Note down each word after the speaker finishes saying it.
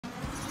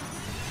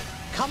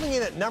Coming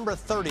in at number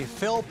 30,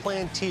 Phil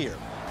Plantier.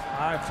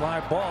 High fly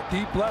ball,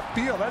 deep left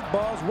field. That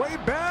ball's way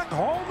back.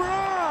 Home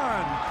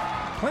run!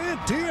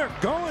 Plantier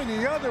going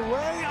the other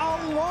way,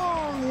 a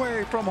long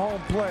way from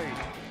home plate.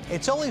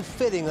 It's only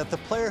fitting that the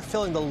player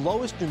filling the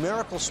lowest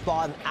numerical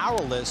spot in our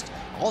list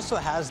also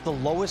has the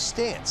lowest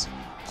stance.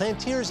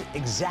 Plantier's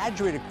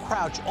exaggerated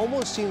crouch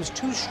almost seems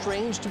too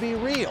strange to be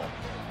real,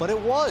 but it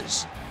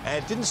was.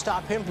 And it didn't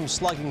stop him from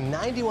slugging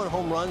 91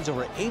 home runs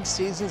over 8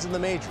 seasons in the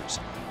majors.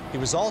 He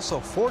was also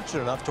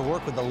fortunate enough to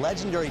work with the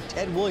legendary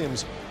Ted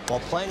Williams while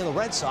playing in the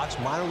Red Sox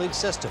minor league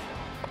system.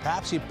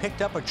 Perhaps he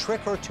picked up a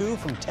trick or two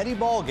from Teddy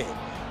Ballgame,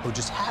 who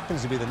just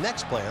happens to be the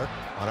next player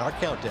on our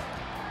countdown.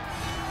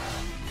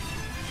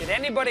 Did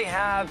anybody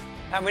have,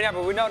 and we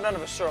know none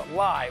of us saw it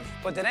live,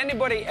 but did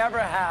anybody ever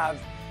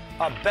have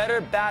a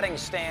better batting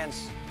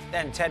stance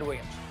than Ted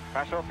Williams?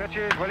 Paso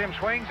pitches, Williams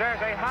swings,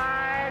 there's a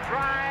high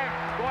drive,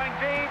 going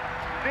deep,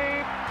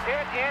 deep,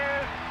 it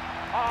is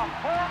a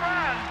home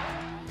run.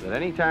 That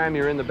any time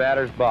you're in the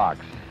batter's box,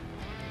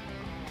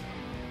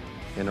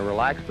 in a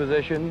relaxed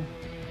position,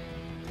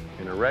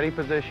 in a ready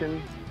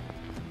position,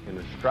 in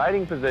a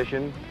striding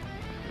position,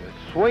 in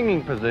a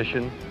swinging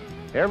position,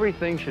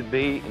 everything should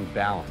be in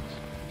balance.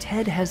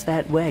 Ted has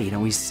that way, you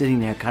know, he's sitting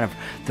there kind of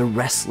the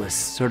restless,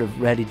 sort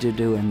of ready to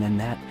do, and then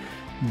that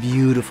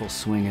beautiful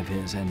swing of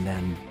his, and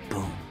then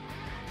boom,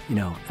 you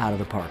know, out of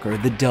the park, or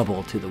the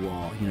double to the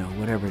wall, you know,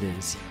 whatever it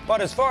is.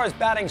 But as far as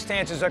batting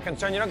stances are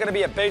concerned, you're not going to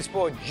be a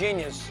baseball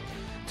genius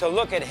to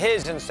look at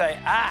his and say,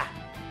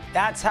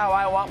 that's how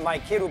I want my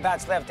kid who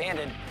bats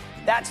left-handed.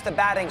 That's the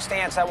batting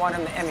stance I want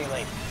him to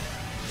emulate.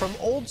 From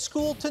old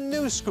school to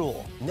new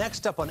school,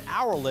 next up on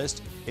our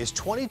list is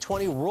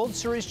 2020 World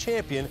Series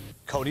champion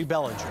Cody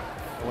Bellinger.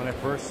 When I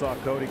first saw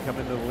Cody come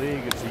into the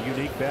league, it's a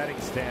unique batting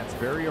stance,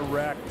 very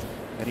erect,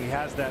 and he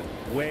has that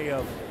way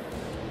of,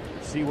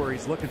 see where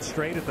he's looking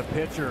straight at the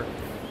pitcher,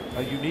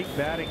 a unique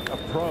batting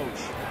approach.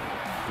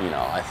 You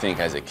know, I think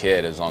as a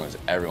kid, as long as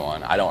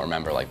everyone, I don't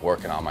remember like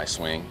working on my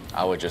swing.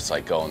 I would just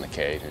like go in the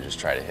cage and just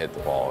try to hit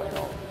the ball, you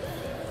know.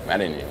 I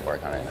didn't even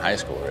work on it in high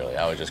school, really.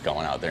 I was just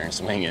going out there and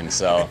swinging.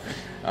 So,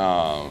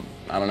 I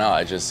don't know.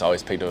 I just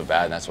always picked up a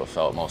bat, and that's what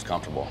felt most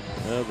comfortable.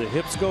 The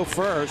hips go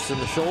first,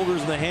 and the shoulders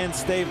and the hands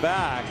stay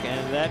back,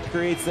 and that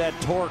creates that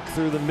torque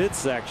through the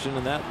midsection,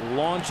 and that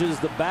launches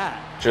the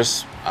bat.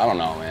 Just, I don't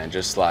know, man.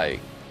 Just like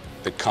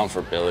the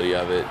comfortability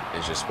of it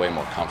is just way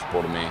more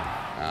comfortable to me.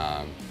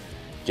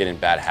 Getting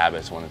bad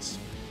habits when it's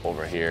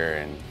over here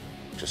and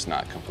just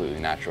not completely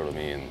natural to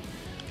me. And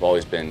I've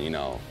always been, you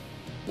know,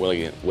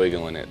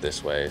 wiggling it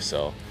this way,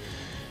 so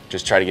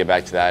just try to get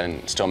back to that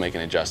and still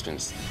making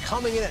adjustments.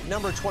 Coming in at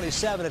number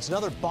 27, it's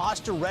another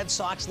Boston Red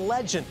Sox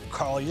legend,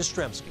 Carl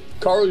Yastrzemski.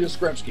 Carl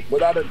Yastrzemski,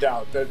 without a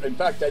doubt. In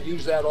fact, I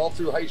used that all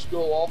through high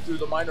school, all through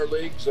the minor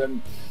leagues,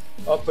 and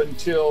up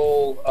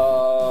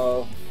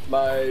until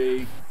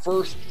my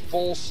first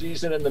full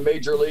season in the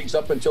major leagues,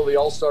 up until the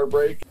All-Star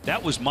break.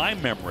 That was my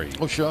memory.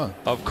 Oh, sure.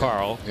 Of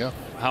Carl. Yeah.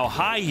 How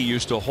high he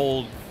used to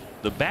hold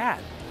the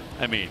bat.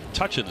 I mean,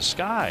 touching the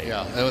sky.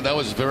 Yeah, that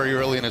was very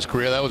early in his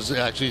career. That was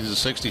actually the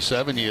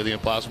 '67 year, the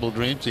Impossible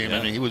Dream Team,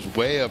 and he was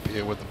way up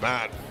here with the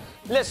bat.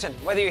 Listen,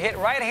 whether you hit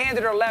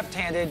right-handed or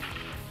left-handed,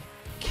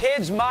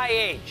 kids my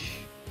age,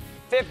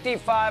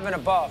 55 and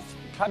above,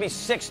 probably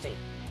 60,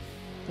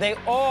 they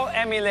all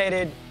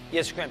emulated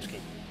Yastrzemski.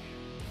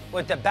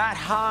 With the bat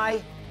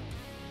high,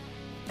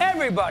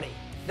 everybody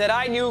that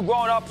I knew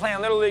growing up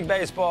playing Little League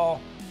Baseball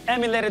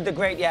emulated the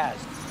great Yaz.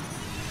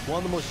 One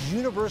of the most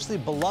universally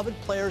beloved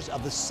players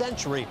of the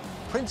century,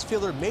 Prince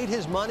Fielder made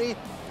his money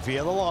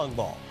via the long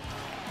ball.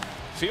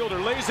 Fielder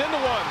lays into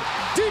one.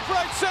 Deep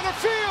right center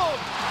field.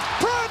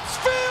 Prince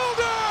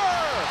Fielder!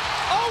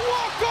 A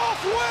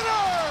walk-off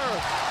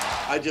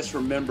winner! I just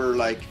remember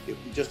like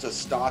just a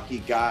stocky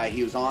guy.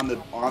 He was on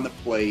the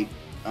plate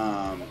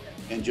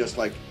and just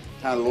like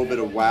kind of a little bit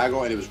of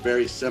waggle, and it was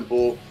very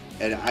simple.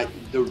 And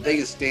the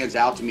thing that stands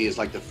out to me is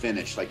like the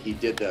finish. Like he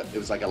did it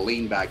was like a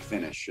lean back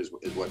finish is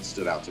what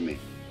stood out to me.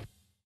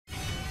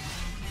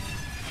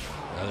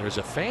 Now there's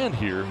a fan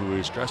here who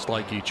is dressed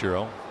like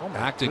Ichiro,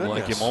 acting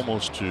like him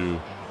almost to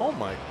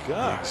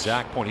the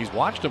exact point. He's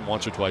watched him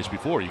once or twice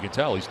before. You can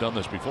tell he's done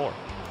this before.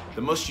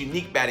 The most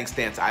unique batting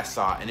stance I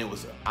saw, and it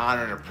was an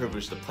honor and a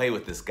privilege to play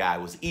with this guy,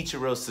 was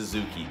Ichiro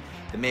Suzuki.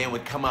 The man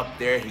would come up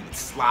there, he would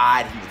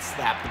slide, he would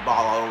slap the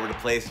ball all over the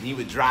place, and he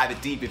would drive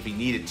it deep if he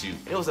needed to.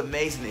 It was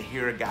amazing to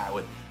hear a guy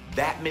with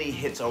that many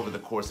hits over the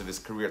course of his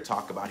career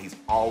talk about he's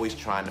always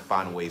trying to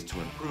find ways to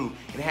improve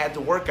and had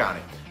to work on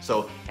it.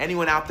 So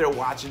anyone out there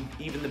watching,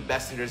 even the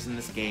best hitters in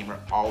this game are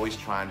always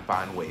trying to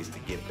find ways to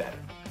get better.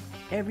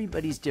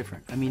 Everybody's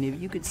different. I mean,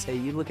 if you could say,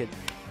 you look at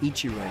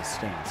Ichiro's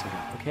stance,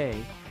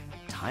 okay,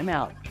 time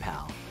out,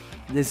 pal.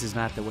 This is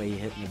not the way you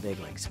hit in the big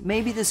leagues.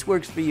 Maybe this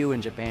works for you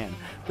in Japan,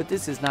 but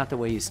this is not the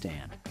way you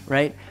stand,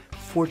 right?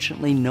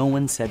 Fortunately, no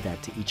one said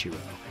that to Ichiro.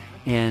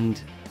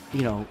 And,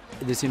 you know,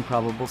 this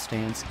improbable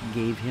stance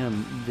gave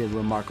him the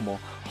remarkable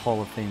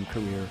Hall of Fame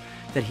career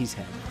that he's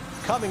had.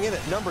 Coming in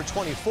at number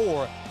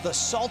 24, the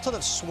Sultan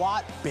of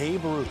SWAT,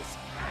 Babe Ruth.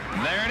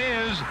 There it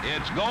is.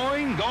 It's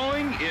going,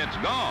 it's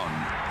gone.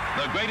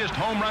 The greatest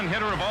home run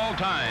hitter of all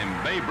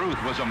time, Babe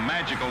Ruth, was a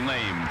magical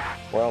name.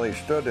 Well, he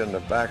stood in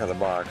the back of the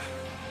box,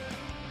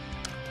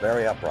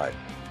 very upright,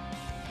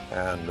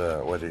 and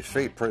with his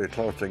feet pretty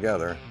close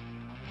together,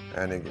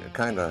 and he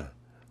kind of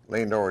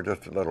leaned over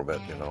just a little bit,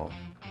 you know,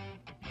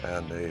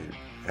 and he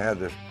had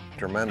this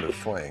tremendous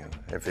swing.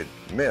 If he'd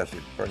missed,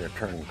 he'd probably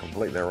turn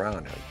completely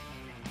around him.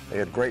 He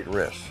had great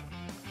wrists,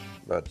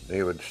 but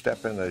he would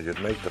step in as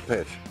you'd make the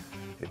pitch.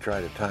 He'd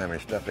try to time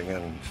his stepping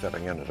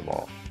into the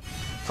ball.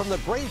 From the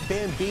great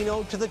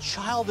Bambino to the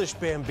childish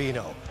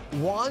Bambino,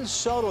 Juan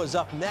Soto is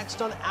up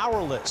next on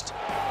our list.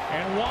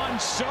 And Juan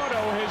Soto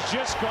has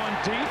just gone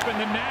deep, and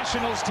the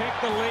Nationals take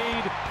the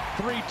lead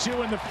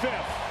 3-2 in the fifth.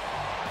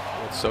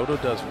 What Soto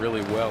does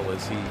really well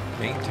is he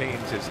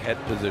maintains his head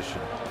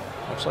position,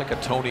 much like a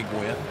Tony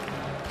Gwynn,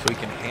 so he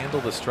can handle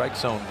the strike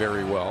zone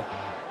very well.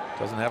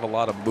 Doesn't have a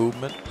lot of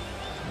movement.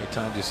 Many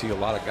times you see a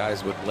lot of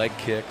guys with leg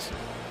kicks,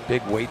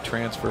 big weight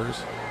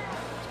transfers.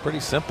 It's pretty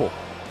simple.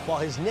 While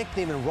his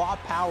nickname and raw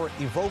power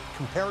evoked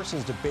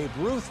comparisons to Babe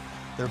Ruth,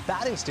 their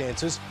batting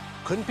stances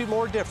couldn't be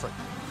more different.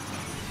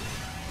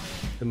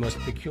 The most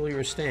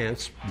peculiar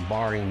stance,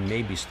 barring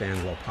maybe Stan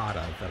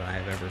Lopata, that I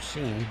have ever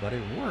seen, but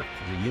it worked,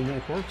 the human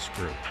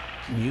corkscrew.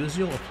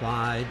 Musial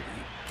applied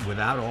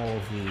without all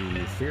of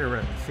the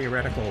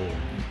theoretical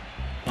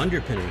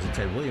underpinnings that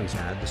Ted Williams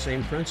had, the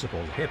same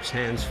principle, hips,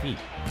 hands, feet,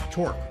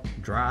 torque,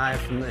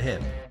 drive from the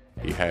hip.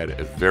 He had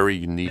a very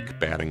unique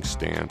batting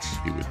stance.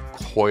 He would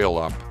coil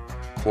up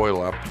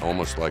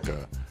almost like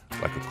a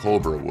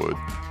cobra would,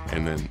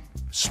 and then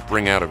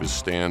spring out of his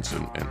stance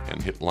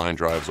and hit line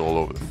drives all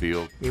over the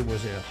field. It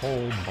was a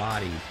whole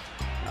body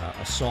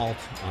assault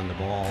on the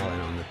ball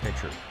and on the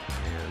pitcher,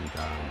 and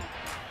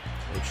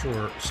it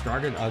sure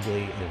started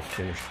ugly and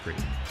finished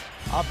pretty.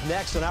 Up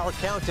next on our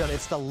countdown,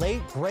 it's the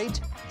late, great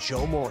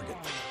Joe Morgan.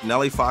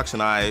 Nellie Fox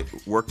and I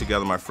worked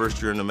together my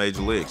first year in the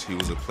major leagues. He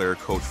was a player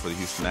coach for the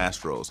Houston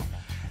Astros.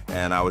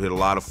 And I would hit a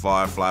lot of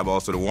fly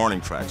balls to the warning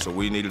track. So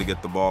we needed to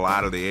get the ball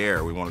out of the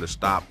air. We wanted to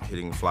stop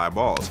hitting fly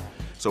balls.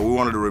 So we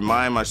wanted to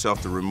remind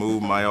myself to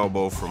remove my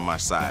elbow from my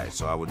side.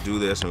 So I would do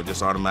this and it would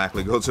just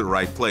automatically go to the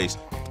right place.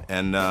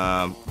 And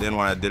then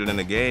when I did it in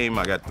the game,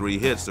 I got 3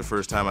 hits the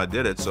first time I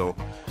did it. So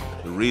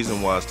the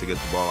reason was to get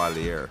the ball out of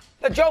the air.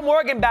 The Joe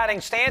Morgan batting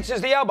stance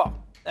is the elbow.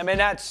 I mean,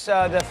 that's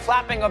the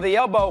flapping of the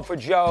elbow for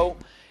Joe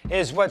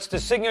is what's the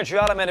signature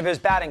element of his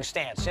batting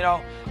stance. You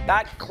know,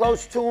 that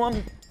close to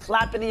him,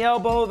 flapping the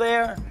elbow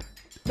there.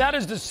 That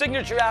is the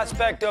signature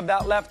aspect of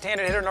that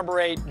left-handed hitter, number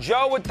 8.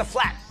 Joe with the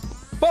flat.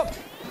 Boom.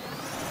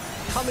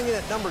 Coming in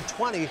at number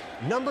 20,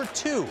 number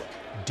 2,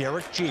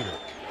 Derek Jeter.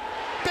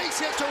 Base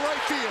hit to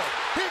right field.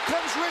 Here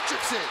comes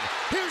Richardson.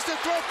 Here's the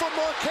throw from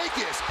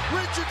Markakis.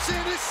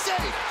 Richardson is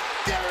safe.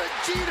 Derek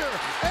Jeter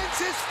ends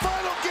his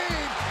final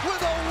game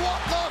with a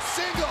walk-off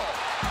single.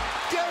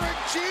 Derek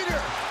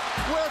Jeter,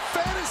 where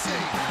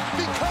fantasy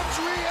becomes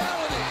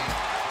reality.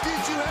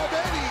 Did you have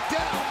any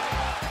doubt?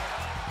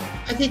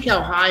 I think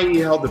how high he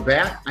held the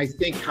bat. I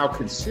think how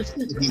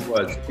consistent he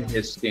was in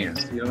his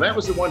stance. You know, that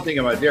was the one thing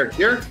about Derek.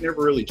 Derek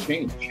never really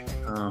changed.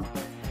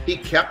 He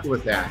kept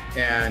with that,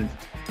 and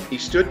he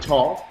stood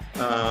tall,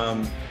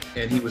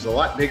 and he was a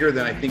lot bigger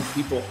than I think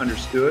people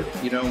understood.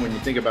 You know, when you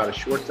think about a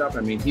shortstop,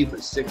 I mean, he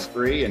was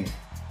 6'3",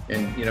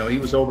 and you know, he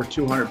was over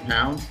 200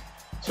 pounds.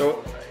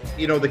 So,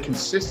 you know, the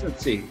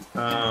consistency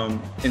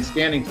in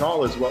standing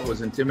tall is what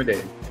was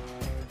intimidating.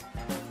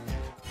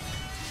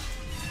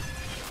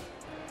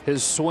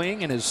 His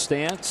swing and his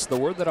stance, the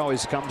word that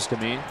always comes to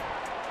me,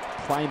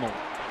 primal.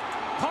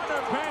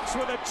 Hunter Pence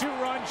with a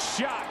 2-run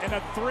shot and a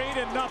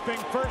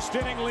 3-0 first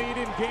inning lead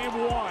in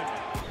game 1.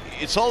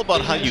 It's all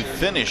about how you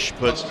finish,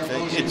 but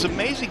it's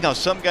amazing how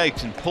some guy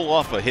can pull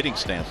off a hitting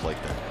stance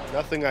like that.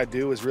 Nothing I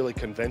do is really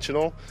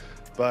conventional,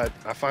 but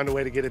I find a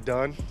way to get it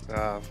done.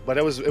 But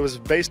it was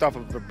based off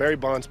of a Barry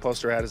Bonds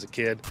poster I had as a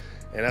kid.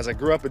 And as I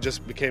grew up, it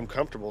just became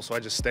comfortable, so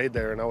I just stayed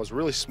there. And I was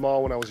really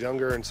small when I was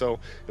younger, and so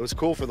it was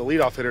cool for the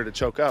leadoff hitter to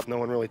choke up. No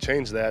one really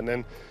changed that. And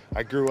then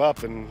I grew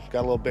up and got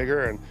a little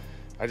bigger, and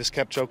I just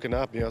kept choking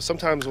up. You know,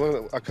 sometimes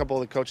a couple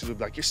of the coaches would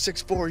be like, "You're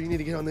 6'4", you need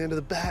to get on the end of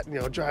the bat and, you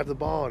know, drive the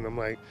ball." And I'm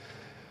like,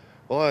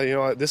 well, you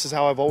know, this is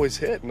how I've always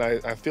hit, and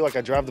I feel like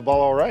I drive the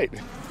ball all right.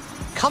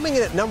 Coming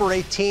in at number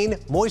 18,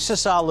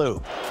 Moises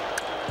Alou.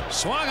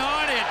 Swung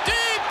hard and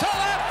deep to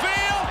left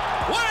field,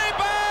 way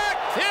back.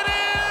 It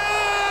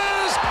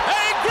is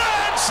a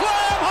grand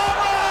slam home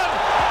run.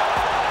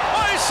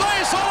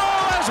 Moises Alou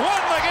has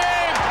won the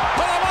game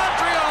for the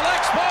Montreal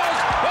Expos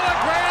with a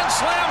grand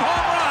slam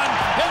home run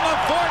in the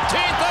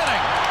 14th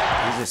inning.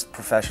 He's just a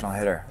professional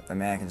hitter. The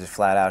man can just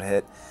flat out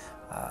hit.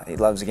 He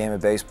loves the game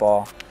of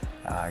baseball.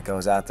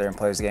 Goes out there and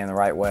plays the game the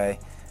right way,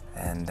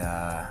 and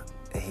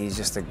he's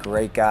just a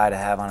great guy to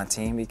have on a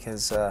team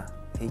because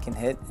he can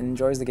hit and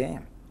enjoys the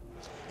game.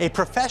 A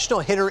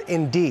professional hitter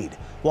indeed.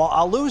 While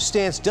Alou's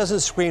stance doesn't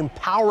scream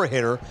power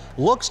hitter,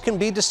 looks can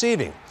be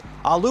deceiving.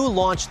 Alou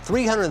launched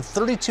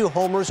 332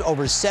 homers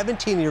over his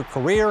 17-year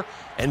career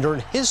and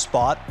earned his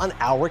spot on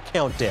our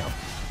countdown.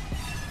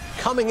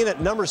 Coming in at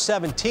number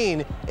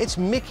 17, it's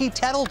Mickey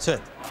Tettleton.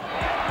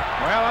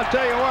 Well, I'll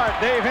tell you what,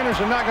 Dave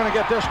Henderson not going to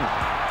get this one.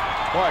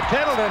 Boy,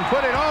 Tettleton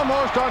put it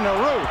almost on the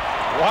roof.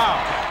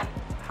 Wow.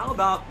 How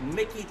about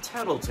Mickey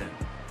Tettleton,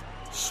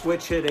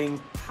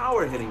 switch-hitting,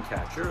 power-hitting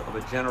catcher of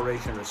a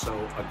generation or so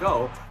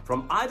ago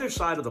from either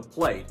side of the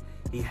plate.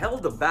 He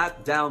held the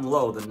bat down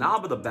low, the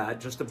knob of the bat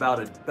just about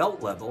at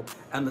belt level,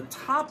 and the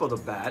top of the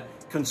bat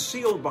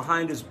concealed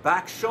behind his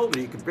back shoulder.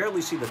 You could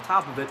barely see the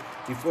top of it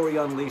before he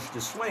unleashed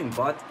his swing,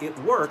 but it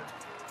worked.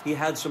 He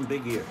had some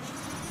big ears.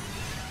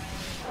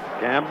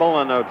 Gamble,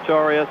 a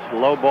notorious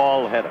low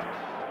ball hitter.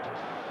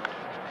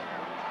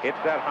 Hits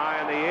that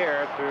high in the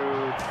air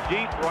to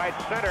deep right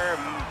center.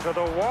 To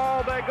the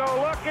wall they go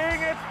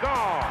looking. It's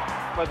gone.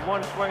 With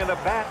one swing of the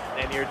bat,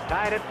 and you're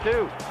tied at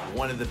 2.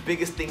 One of the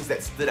biggest things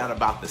that stood out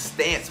about the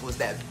stance was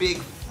that big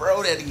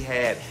fro that he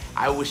had.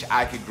 I wish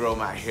I could grow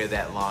my hair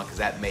that long because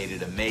that made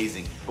it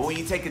amazing. But when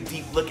you take a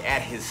deep look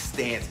at his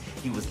stance,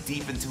 he was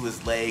deep into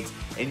his legs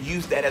and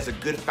used that as a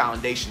good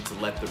foundation to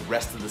let the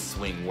rest of the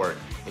swing work.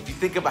 If you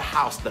think of a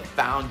house, the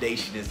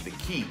foundation is the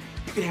key.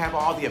 You can have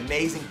all the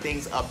amazing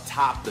things up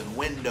top, the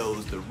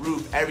windows, the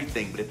roof,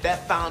 everything, but if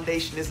that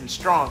foundation isn't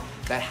strong,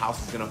 that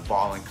house is gonna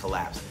fall and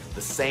collapse.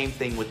 The same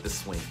thing with the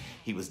swing.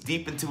 He was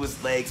deep into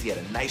his legs, he had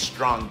a nice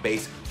strong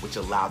base, which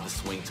allowed the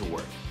swing to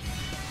work.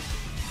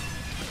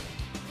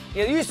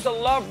 You used to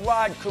love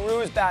Rod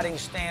Carew's batting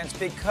stance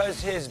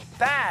because his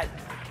bat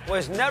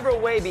was never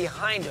way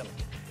behind him.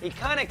 He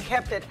kind of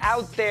kept it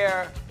out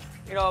there,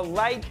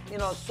 right,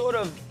 sort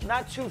of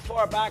not too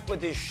far back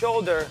with his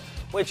shoulder,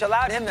 which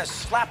allowed him to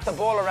slap the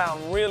ball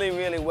around really,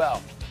 really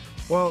well.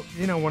 Well,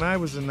 when I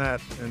was in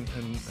that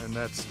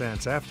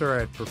stance, after I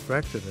had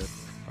perfected it,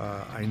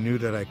 I knew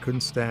that I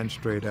couldn't stand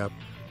straight up,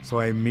 so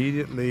I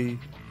immediately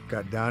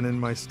got down in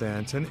my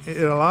stance, and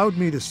it allowed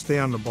me to stay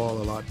on the ball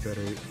a lot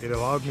better. It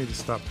allowed me to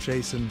stop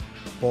chasing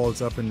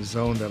balls up in the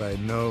zone that I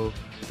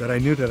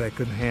knew that I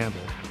couldn't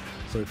handle.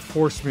 So it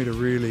forced me to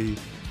really,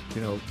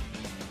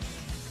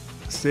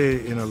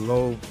 stay in a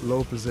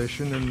low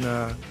position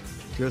and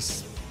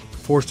just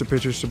force the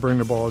pitchers to bring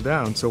the ball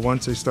down. So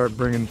once they start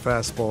bringing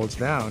fastballs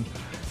down,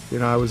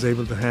 I was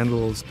able to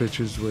handle those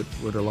pitches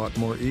with a lot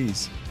more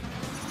ease.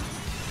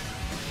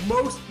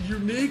 Most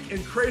unique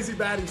and crazy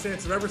batting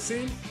stance I've ever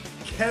seen,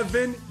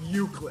 Kevin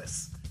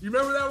Youkilis. You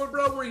remember that one,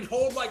 bro, where he'd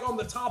hold like on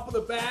the top of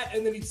the bat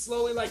and then he'd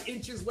slowly like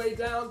inch his way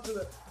down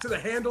to the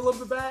handle of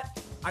the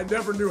bat? I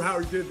never knew how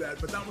he did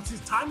that, but that was his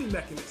timing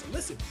mechanism.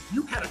 Listen,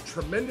 you had a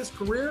tremendous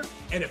career,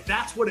 and if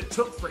that's what it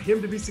took for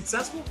him to be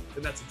successful,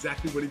 then that's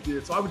exactly what he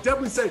did. So I would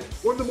definitely say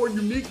one of the more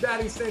unique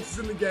batting stances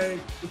in the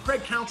game. The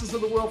Craig Counsellors of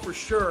the world for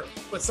sure,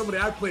 but somebody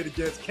I played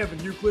against, Kevin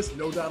Youkilis,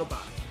 no doubt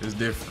about it. It's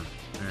different.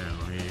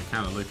 You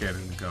kind of look at it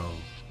and go,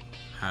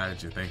 how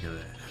did you think of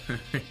that?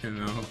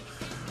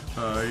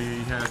 He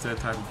has that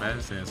type of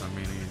batting stance. I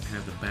mean, he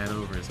has the bat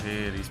over his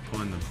head. He's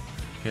pulling the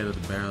head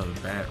of the barrel of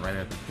the bat right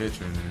at the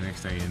pitcher, and the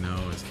next thing you know,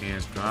 his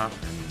hands drop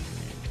and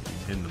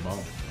he's hitting the ball.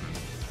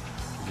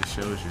 And it just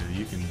shows you that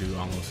you can do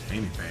almost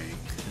anything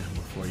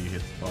before you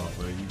hit the ball.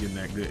 But if you get in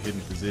that good hitting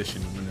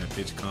position when that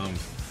pitch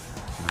comes,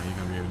 you're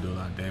going to be able to do a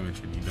lot of damage,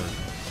 and he does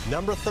it.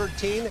 Number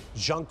 13,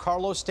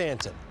 Giancarlo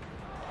Stanton.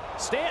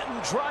 Stanton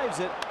drives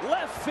it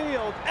left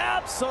field,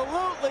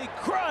 absolutely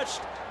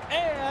crushed,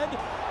 and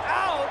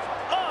out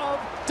of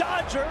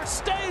Dodger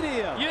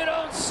Stadium. You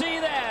don't see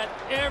that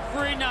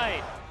every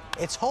night.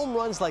 It's home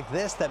runs like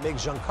this that make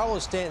Giancarlo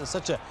Stanton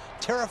such a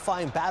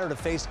terrifying batter to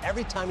face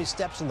every time he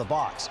steps in the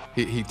box.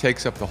 He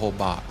takes up the whole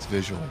box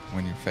visually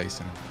when you're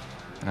facing him.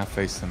 And I've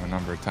faced him a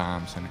number of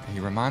times, and he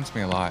reminds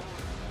me a lot.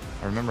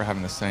 I remember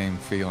having the same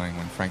feeling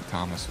when Frank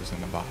Thomas was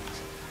in the box.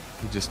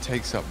 He just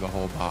takes up the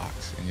whole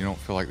box, and you don't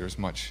feel like there's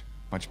much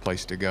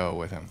place to go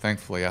with him.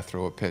 Thankfully, I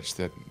throw a pitch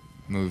that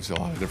moves a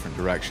lot of different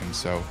directions,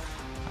 so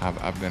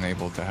I've been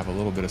able to have a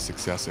little bit of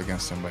success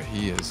against him, but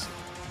he is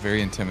a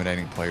very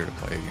intimidating player to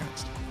play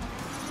against.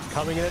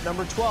 Coming in at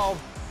number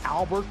 12,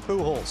 Albert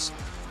Pujols.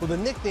 With a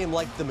nickname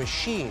like the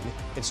Machine,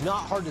 it's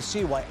not hard to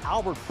see why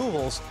Albert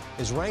Pujols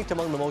is ranked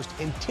among the most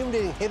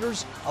intimidating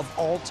hitters of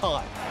all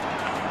time.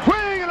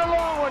 Swinging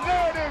along one,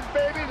 there it is,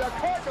 baby. The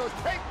Cardinals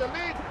take the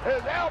lead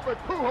as Albert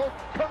Pujols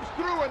comes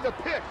through in the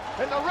pitch,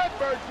 and the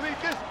Redbirds lead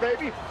this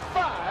baby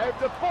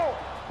 5-4.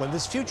 When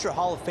this future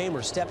Hall of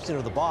Famer steps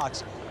into the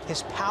box,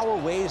 his power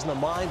weighs in the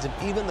minds of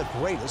even the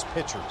greatest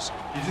pitchers.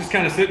 He's just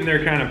kind of sitting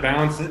there kind of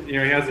bouncing. He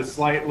has a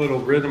slight little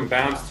rhythm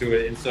bounce to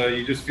it, and so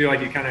you just feel like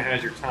he kind of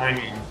has your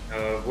timing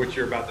of what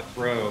you're about to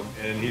throw,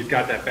 and he's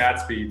got that bat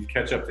speed to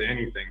catch up to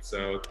anything.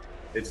 So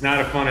it's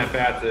not a fun at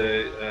bat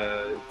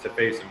to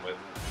face him with.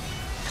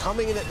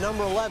 Coming in at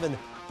number 11,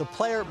 the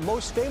player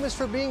most famous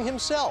for being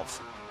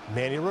himself,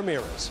 Manny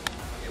Ramirez.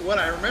 What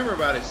I remember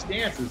about his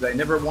stance is I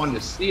never wanted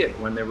to see it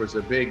when there was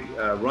a big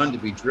run to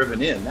be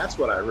driven in. That's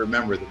what I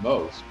remember the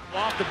most.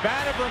 Off the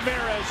bat of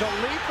Ramirez, a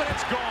leap and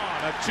it's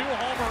gone. A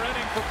 2-homer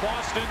inning for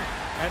Boston,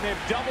 and they've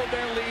doubled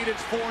their lead.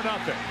 It's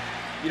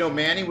 4-0.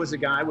 Manny was a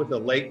guy with a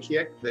leg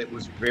kick that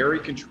was very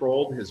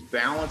controlled. His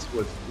balance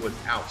was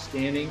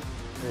outstanding.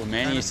 Well,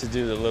 Manny used to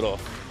do the little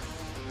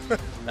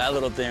That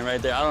little thing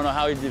right there, I don't know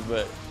how he did,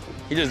 but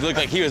he just looked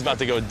like he was about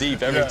to go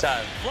deep every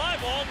time. Fly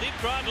ball, deep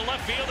drive to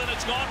left field, and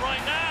it's gone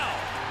right now.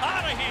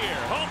 Out of here.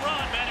 Home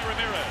run, Manny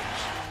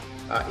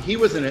Ramirez. He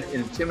was an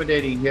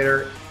intimidating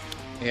hitter,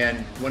 and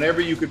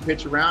whenever you could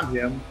pitch around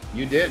him,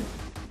 you did.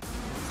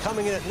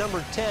 Coming in at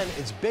number 10,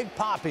 it's Big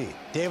Papi,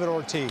 David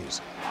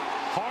Ortiz.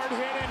 Hard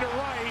hit into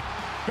right,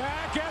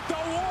 back at the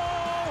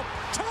wall,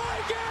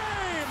 tie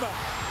game!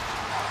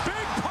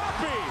 Big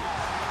Papi,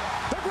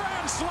 the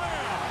grand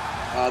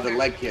slam! The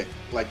leg kick,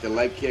 like the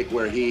leg kick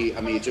where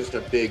just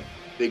a big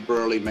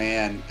burly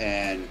man,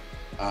 and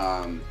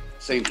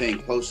same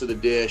thing, close to the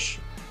dish.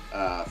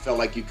 Felt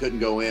like you couldn't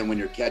go in when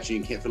you're catching.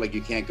 You can't feel like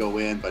you can't go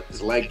in, but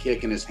his leg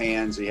kick in his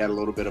hands, he had a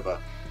little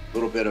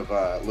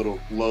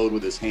load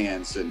with his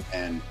hands,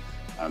 and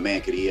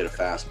man, could he hit a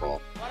fastball.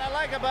 What I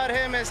like about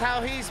him is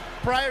how he's,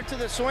 prior to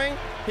the swing,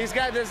 he's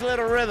got this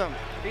little rhythm.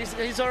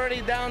 He's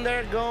already down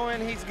there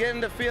going, he's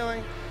getting the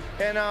feeling,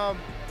 and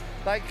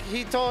like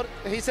he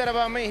said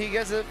about me, he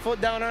gets the foot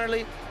down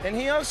early, and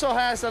he also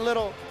has a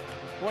little,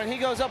 when he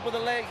goes up with the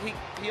leg,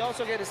 he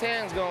also gets his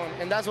hands going,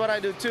 and that's what I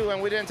do too, and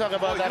we didn't talk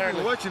about that earlier.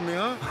 You're watching me,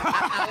 huh?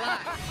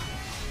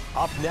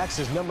 Up next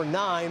is number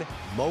 9,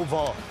 Mo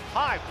Vaughn.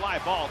 High fly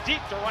ball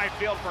deep to right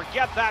field.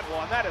 Forget that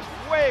one. That is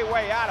way,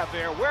 way out of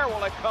there. Where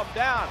will it come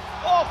down?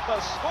 Off the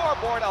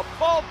scoreboard,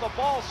 above the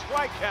ball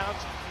strike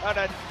counts.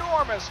 An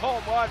enormous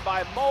home run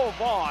by Mo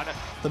Vaughn.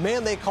 The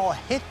man they call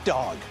Hit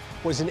Dog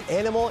was an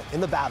animal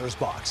in the batter's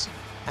box.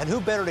 And who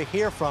better to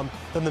hear from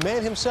than the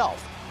man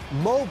himself?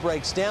 Mo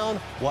breaks down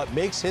what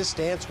makes his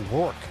stance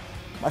work.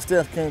 My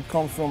stance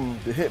comes from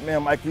the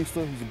hitman Mike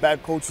Easter. He's a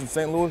bad coach in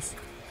St. Louis.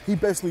 He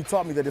basically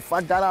taught me that if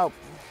I got out,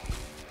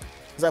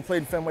 because I played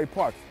in Fenway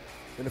Park,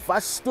 that if I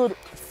stood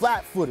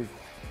flat-footed,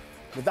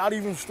 without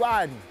even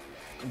striding,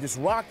 and just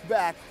rocked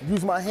back, and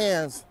used my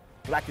hands,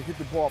 that I could hit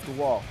the ball off the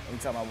wall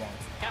anytime I wanted.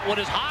 That one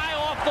is high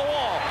off the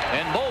wall,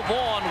 and Mo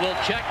Vaughn will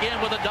check in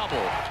with a double.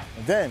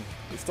 And then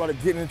we started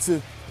getting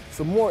into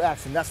some more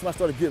action. That's when I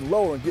started getting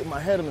lower and getting my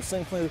head on the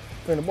same plane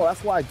playing the ball.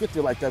 That's why I get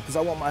there like that, because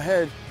I want my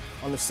head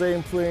on the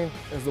same plane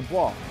as the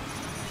ball.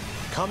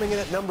 Coming in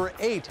at number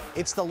 8,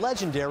 it's the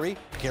legendary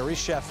Gary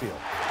Sheffield.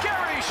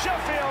 Gary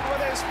Sheffield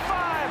with his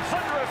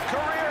 500th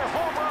career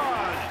home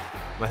run.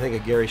 I think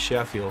of Gary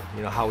Sheffield,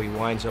 how he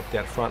winds up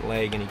that front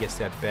leg and he gets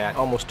that bat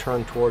almost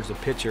turned towards the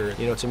pitcher.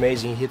 It's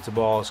amazing he hits the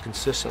ball as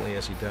consistently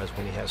as he does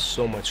when he has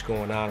so much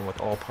going on with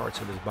all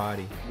parts of his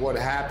body. What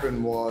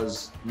happened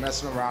was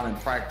messing around in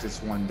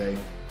practice one day,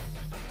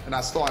 and I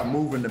started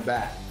moving the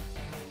bat.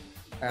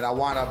 And I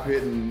wound up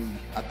hitting,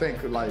 I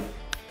think, like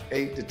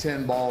 8 to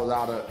 10 balls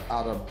out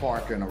of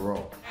park in a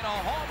row. And a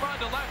home run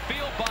to left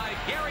field by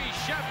Gary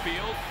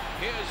Sheffield,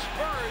 his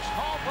first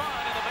home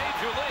run in the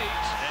major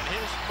leagues, and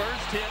his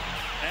first hit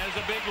as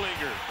a big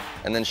leaguer.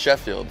 And then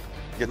Sheffield,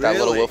 get that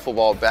little wiffle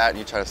ball bat and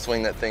you try to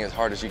swing that thing as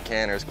hard as you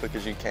can or as quick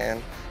as you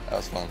can. That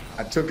was fun.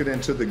 I took it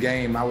into the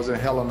game. I was in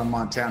Helena,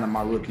 Montana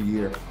my rookie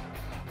year.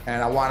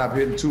 And I wound up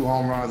hitting 2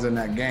 home runs in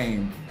that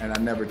game, and I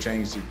never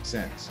changed it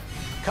since.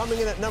 Coming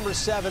in at number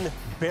 7,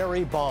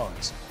 Barry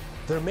Bonds.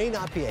 There may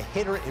not be a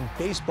hitter in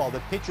baseball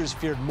that pitchers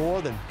feared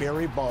more than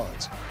Barry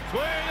Bonds.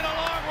 Swing and a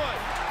long one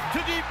to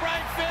deep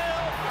right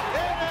field.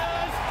 It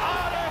is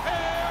out of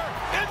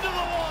here, into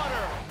the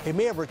water. He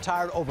may have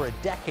retired over a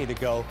decade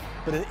ago,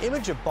 but an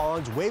image of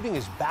Bonds waving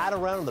his bat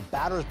around in the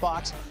batter's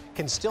box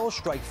can still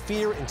strike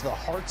fear into the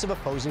hearts of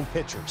opposing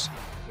pitchers.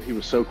 He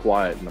was so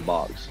quiet in the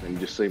box, and it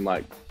just seemed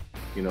like,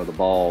 the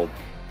ball,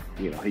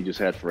 he just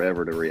had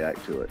forever to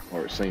react to it,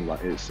 or it seemed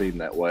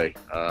that way.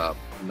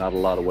 Not a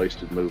lot of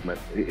wasted movement.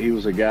 He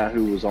was a guy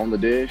who was on the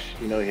dish.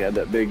 He had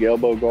that big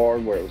elbow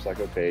guard where it was like,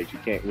 okay, you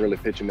can't really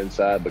pitch him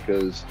inside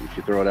because if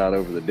you throw it out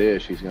over the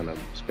dish, he's going to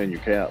spin your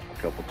cap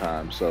a couple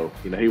times. So,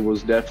 he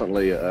was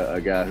definitely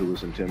a guy who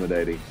was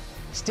intimidating.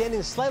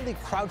 Standing slightly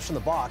crouched in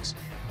the box,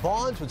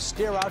 Bonds would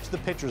stare out to the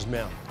pitcher's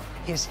mound,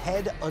 his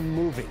head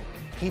unmoving.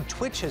 He'd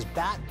twitch his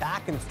bat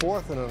back and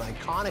forth in an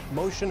iconic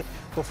motion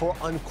before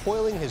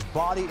uncoiling his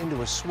body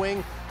into a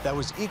swing that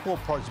was equal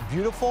parts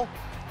beautiful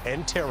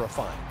and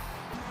terrifying.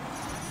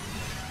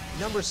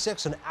 Number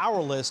 6 on our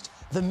list,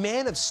 the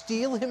man of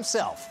steel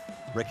himself,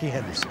 Rickey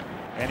Henderson.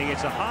 And he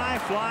gets a high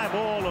fly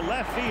ball to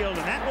left field,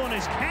 and that one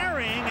is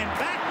carrying, and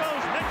back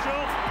goes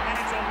Mitchell, and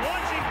it's a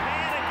launching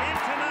pad again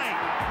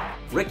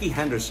tonight. Rickey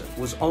Henderson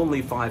was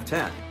only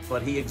 5'10",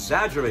 but he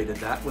exaggerated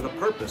that with a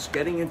purpose,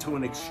 getting into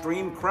an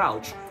extreme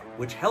crouch,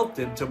 which helped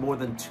him to more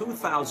than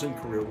 2,000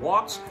 career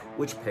walks,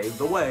 which paved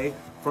the way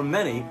for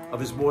many of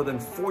his more than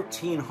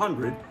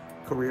 1,400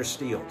 career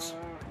steals.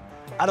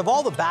 Out of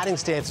all the batting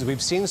stances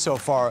we've seen so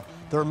far,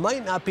 there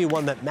might not be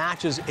one that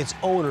matches its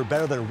owner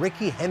better than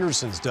Rickey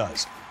Henderson's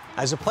does.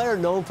 As a player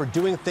known for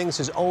doing things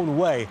his own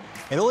way,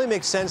 it only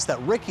makes sense that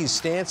Rickey's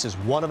stance is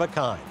one of a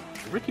kind.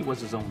 Rickey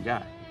was his own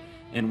guy.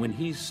 And when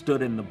he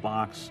stood in the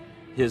box,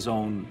 his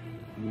own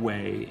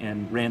way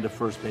and ran to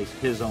first base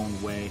his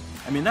own way.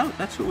 I mean,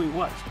 that's who he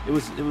was. It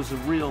was a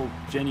real,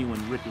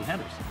 genuine Rickey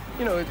Henderson.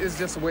 You know, it's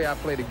just the way I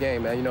play the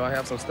game, man. You know, I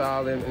have some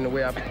style in the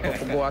way I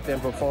go out there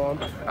and perform.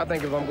 I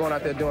think if I'm going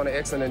out there doing an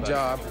excellent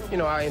job, you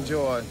know, I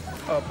enjoy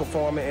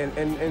performing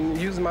and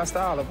using my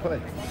style of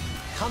play.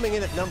 Coming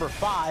in at number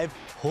 5,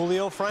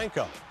 Julio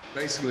Franco.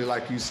 Basically,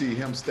 like you see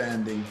him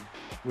standing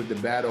with the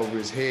bat over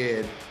his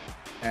head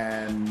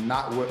and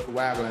not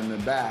waggling the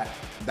bat,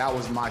 that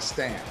was my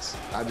stance.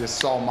 I just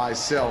saw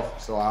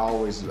myself, so I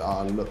always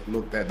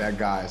looked at that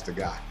guy as the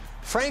guy.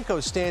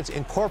 Franco's stance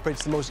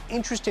incorporates the most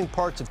interesting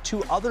parts of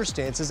 2 other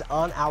stances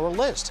on our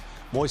list,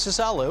 Moises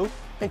Alou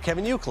and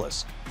Kevin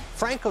Youkilis.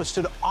 Franco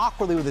stood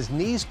awkwardly with his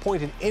knees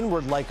pointed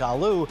inward like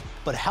Alou,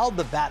 but held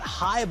the bat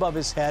high above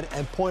his head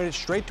and pointed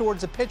straight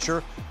towards the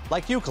pitcher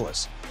like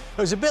Youkilis.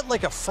 It was a bit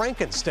like a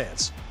Franken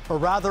stance, or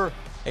rather,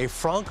 a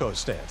Franco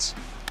stance.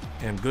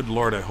 And good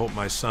Lord, I hope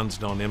my sons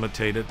don't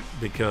imitate it,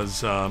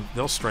 because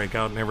they'll strike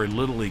out in every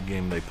Little League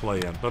game they play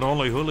in. But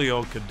only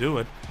Julio could do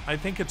it. I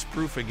think it's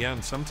proof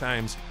again.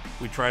 Sometimes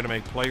we try to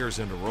make players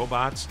into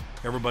robots.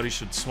 Everybody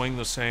should swing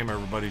the same.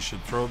 Everybody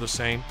should throw the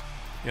same.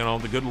 You know,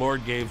 the good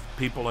Lord gave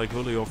people like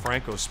Julio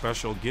Franco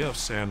special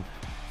gifts, and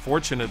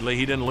fortunately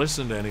he didn't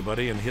listen to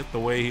anybody and hit the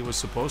way he was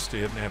supposed to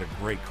hit and had a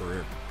great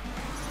career.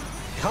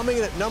 Coming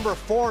in at number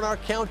 4 in our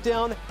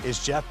countdown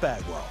is Jeff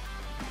Bagwell.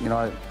 You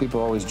know,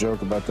 people always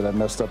joke about that I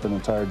messed up an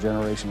entire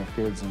generation of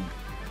kids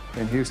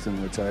in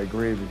Houston, which I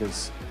agree,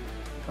 because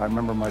I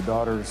remember my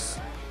daughters,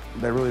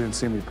 they really didn't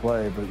see me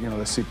play, but, you know,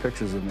 they see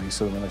pictures of me.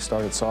 So when they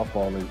started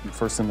softball, the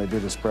first thing they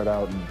did is spread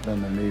out and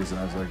bend their knees, and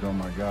I was like, oh,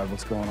 my God,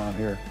 what's going on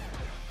here?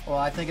 Well,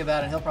 I think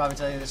about it, and he'll probably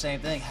tell you the same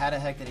thing. How the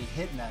heck did he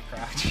hit in that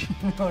crouch? You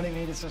know what I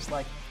mean? It's just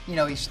like, you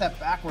know, he stepped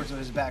backwards with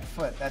his back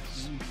foot.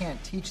 You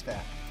can't teach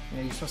that. You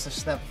know, you're supposed to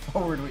step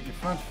forward with your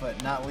front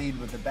foot, not lead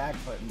with the back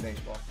foot in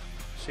baseball.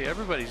 See,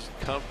 everybody's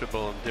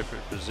comfortable in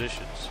different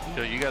positions. You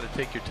know, you got to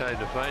take your time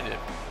to find it.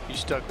 You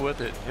stuck with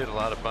it and hit a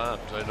lot of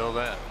bombs. I know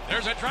that.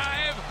 There's a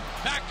drive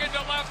back into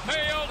left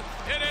field.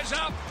 It is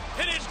up.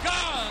 It is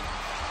gone.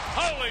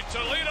 Holy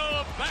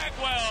Toledo,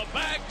 Bagwell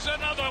bags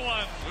another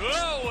one.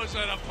 Oh, was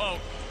it a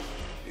poke?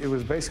 It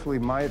was basically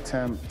my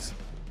attempt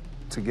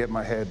to get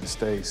my head to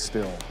stay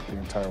still the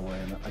entire way.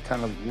 And I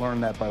kind of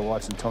learned that by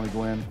watching Tony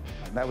Gwynn.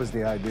 That was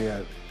the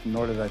idea,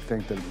 nor did I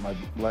think that my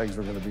legs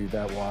were going to be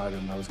that wide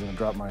and I was going to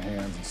drop my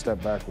hands and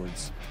step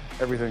backwards.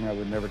 Everything I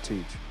would never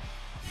teach.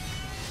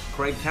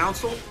 Craig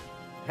Counsell?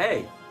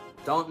 Hey,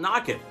 don't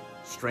knock it.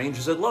 Strange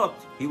as it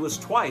looked, he was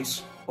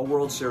twice a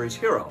World Series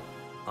hero.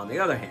 On the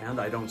other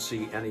hand, I don't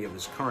see any of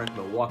his current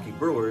Milwaukee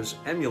Brewers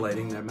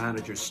emulating their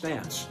manager's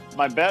stance.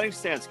 My batting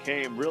stance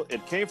came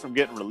from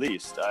getting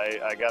released.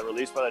 I got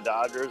released by the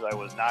Dodgers. I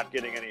was not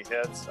getting any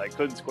hits. I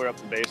couldn't square up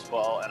the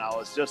baseball, and I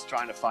was just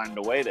trying to find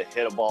a way to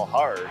hit a ball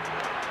hard.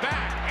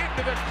 Back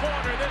into the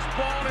corner. This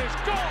ball is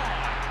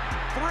gone.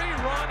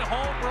 3-run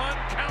home run,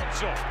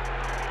 Counsell.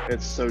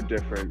 It's so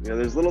different. You know,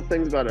 there's little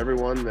things about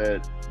everyone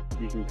that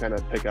you can kind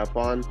of pick up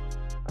on,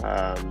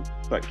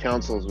 but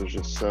Counsell's was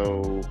just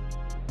so.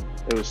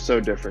 It was so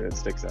different. It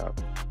sticks out.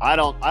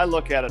 I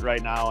look at it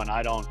right now and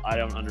I don't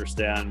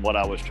understand what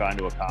I was trying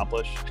to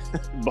accomplish,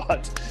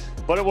 but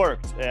it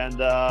worked, and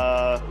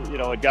you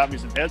know, it got me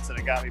some hits and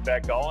it got me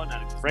back going,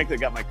 and frankly,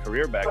 it got my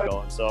career back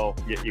going. So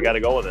you got to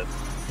go with it.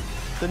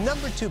 The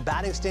number 2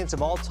 batting stance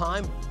of all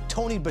time,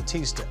 Tony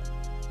Batista.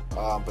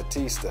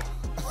 Batista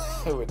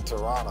with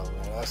Toronto,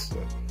 man.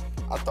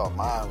 I thought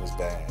mine was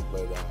bad,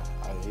 but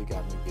he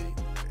got me beat.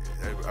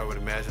 I would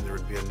imagine there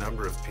would be a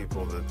number of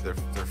people that their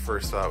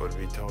first thought would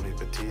be Tony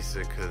Batista,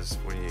 because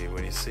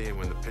when you see him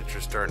when the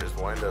pitcher's starting his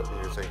windup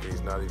and you're thinking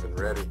he's not even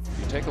ready.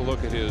 You take a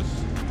look at his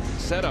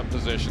setup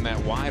position, that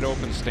wide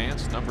open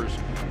stance, numbers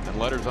and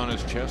letters on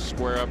his chest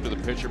square up to the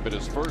pitcher, but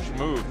his first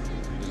move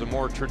is a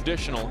more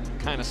traditional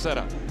kind of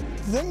setup.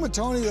 The thing with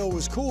Tony, though,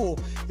 was cool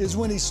is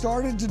when he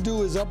started to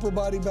do his upper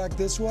body back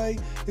this way,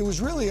 it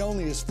was really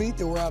only his feet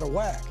that were out of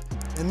whack.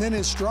 And then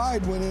his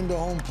stride went into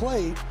home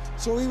plate,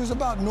 so he was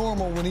about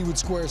normal when he would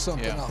square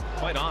something up.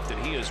 Quite often,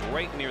 he is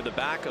right near the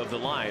back of the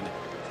line.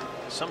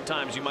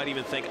 Sometimes you might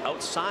even think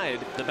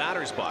outside the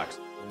batter's box.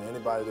 And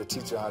anybody that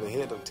teach you how to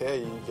hit will tell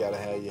you got to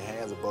have your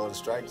hands above the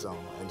strike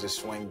zone and just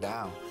swing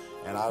down.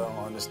 And I don't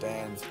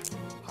understand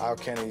how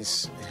can he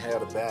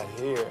have the bat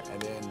here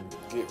and then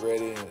get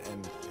ready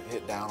and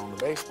hit down on the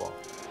baseball.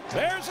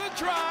 There's a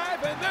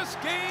drive, and this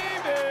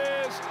game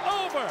is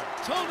over.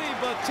 Tony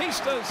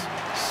Batista's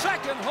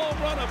second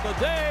home run of the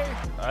day.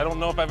 I don't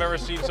know if I've ever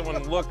seen someone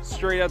look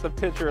straight at the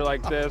pitcher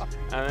like this,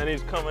 and then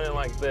he's coming in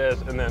like this,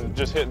 and then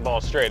just hitting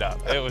balls straight up.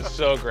 It was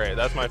so great.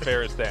 That's my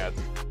favorite stance.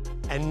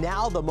 And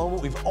now the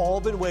moment we've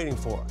all been waiting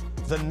for,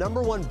 the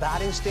number 1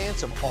 batting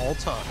stance of all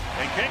time.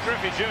 And Ken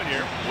Griffey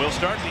Jr. will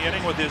start the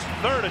inning with his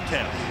 3rd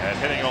attempt at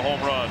hitting a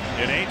home run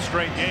in 8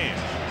 straight games.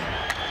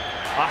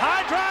 A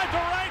high drive to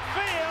right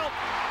field.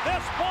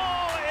 This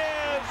ball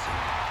is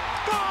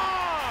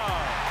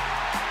gone!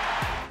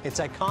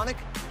 It's iconic,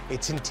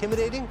 it's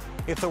intimidating.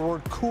 If the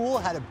word cool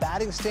had a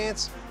batting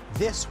stance,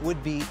 this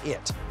would be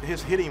it.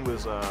 His hitting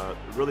was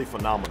really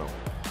phenomenal.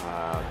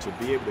 To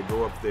be able to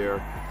go up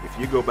there, if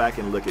you go back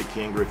and look at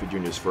Ken Griffey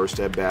Jr.'s first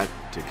at-bat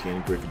to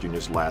Ken Griffey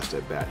Jr.'s last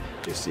at-bat,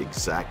 it's the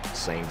exact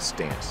same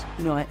stance.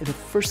 You know, the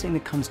first thing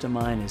that comes to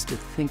mind is to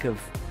think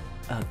of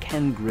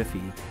Ken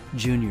Griffey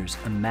Jr.'s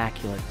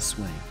immaculate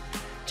swing.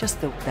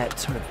 Just that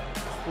sort of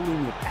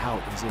pulling it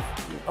out as if,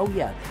 oh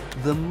yeah,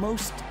 the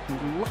most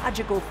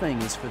logical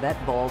thing is for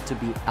that ball to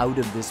be out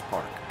of this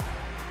park.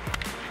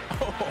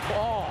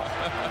 Oh,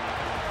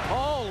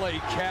 holy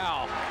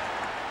cow.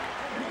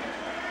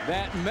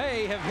 That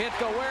may have hit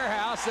the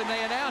warehouse, and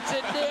they announce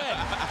it did.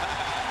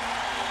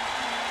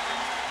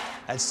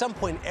 At some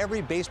point in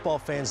every baseball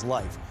fan's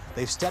life,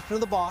 they've stepped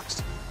into the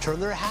box,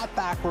 turned their hat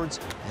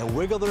backwards, and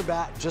wiggled their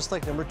bat just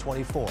like number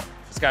 24.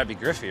 It's got to be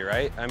Griffey,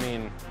 right? I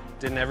mean,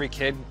 didn't every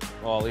kid,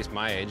 well, at least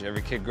my age,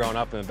 every kid growing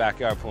up in the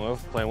backyard playing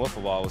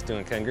wiffle ball was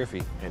doing Ken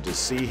Griffey? And to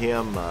see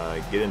him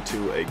get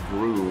into a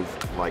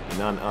groove like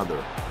none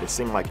other, it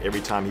seemed like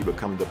every time he would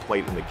come to the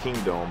plate in the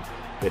Kingdome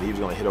that he was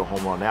going to hit a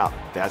home run out.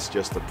 That's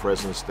just the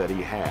presence that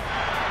he had.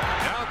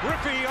 Now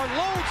Griffey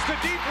unloads to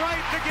deep right.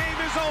 The game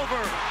is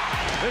over.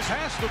 This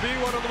has to be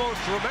one of the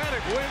most dramatic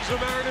wins the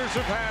Mariners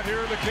have had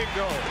here in the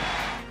Kingdome.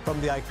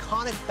 From the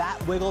iconic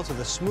bat wiggle to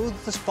the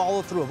smoothest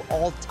follow-through of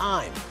all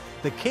time,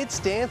 the kid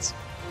stance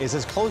is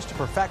as close to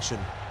perfection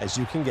as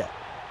you can get.